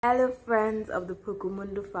Hello friends of the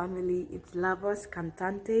Pokumundo family, it's Lavoz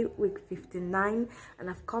Cantante week 59 and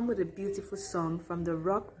I've come with a beautiful song from the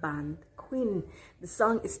rock band Queen. The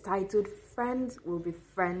song is titled Friends Will Be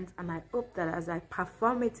Friends and I hope that as I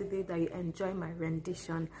perform it today that you enjoy my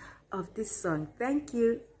rendition of this song. Thank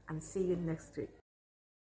you and see you next week.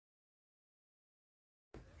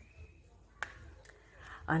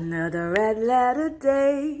 Another red letter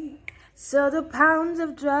day. So the pounds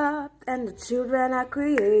have dropped and the children are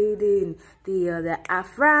creating. The other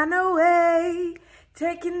half ran away,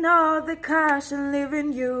 taking all the cash and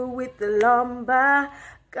leaving you with the lumber.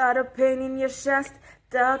 Got a pain in your chest,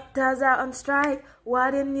 doctors are on strike.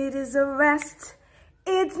 What you need is a rest.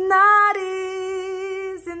 It's not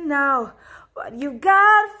easy now, but you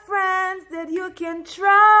got friends that you can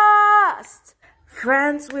trust.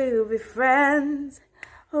 Friends will be friends.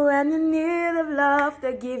 When you need of love,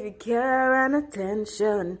 they give you care and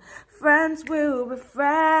attention. Friends will be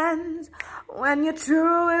friends. When you're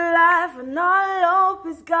through with life and all hope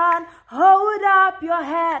is gone, hold up your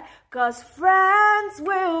head, 'cause friends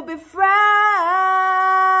will be friends.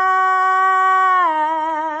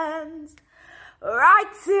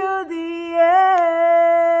 Right till the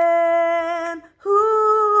end. Ooh,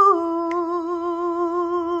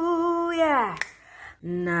 yeah.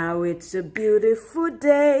 Now it's a beautiful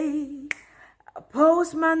day. A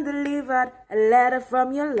postman delivered a letter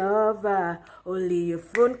from your lover, only a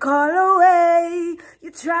phone call away. You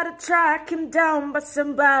try to track him down, but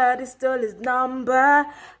somebody stole his number.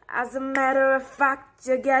 As a matter of fact,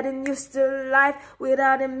 you're getting used to life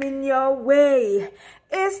without him in your way.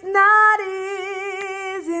 It's not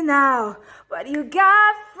easy now, but you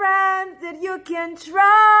got friends that you can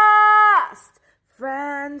trust.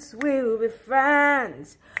 Friends will be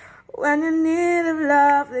friends. When you need of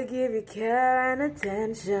love, they give you care and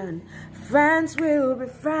attention. Friends will be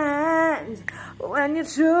friends. When you're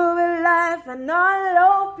through with life and all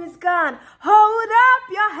hope is gone, hold up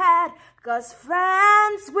your head, 'cause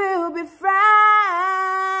friends will be friends.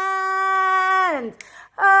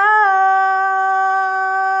 Oh,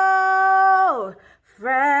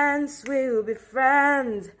 friends will be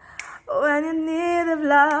friends. When you need of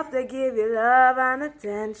love, they give you love and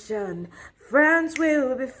attention. Friends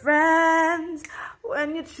will be friends.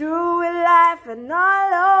 When you're through with life and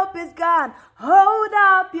all hope is gone, hold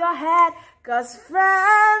up your head, 'cause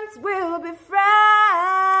friends will be friends.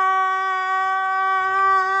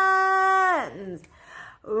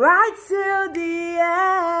 Right till the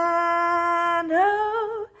end.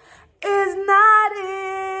 Oh, it's not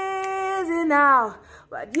easy now,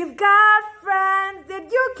 but you've got friends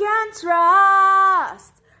that you can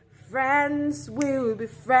trust. Friends will be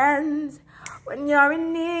friends. When you're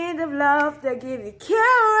in need of love, they give you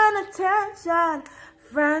care and attention.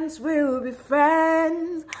 Friends will be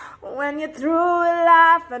friends. When you're through with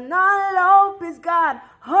life and all hope is gone,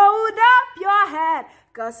 hold up your head,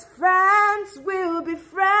 'cause friends will be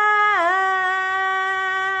friends.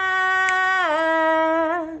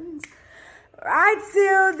 Right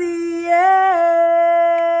till the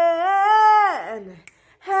end.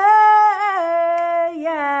 Hey,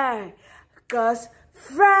 yeah, 'cause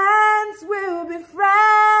friends will be friends.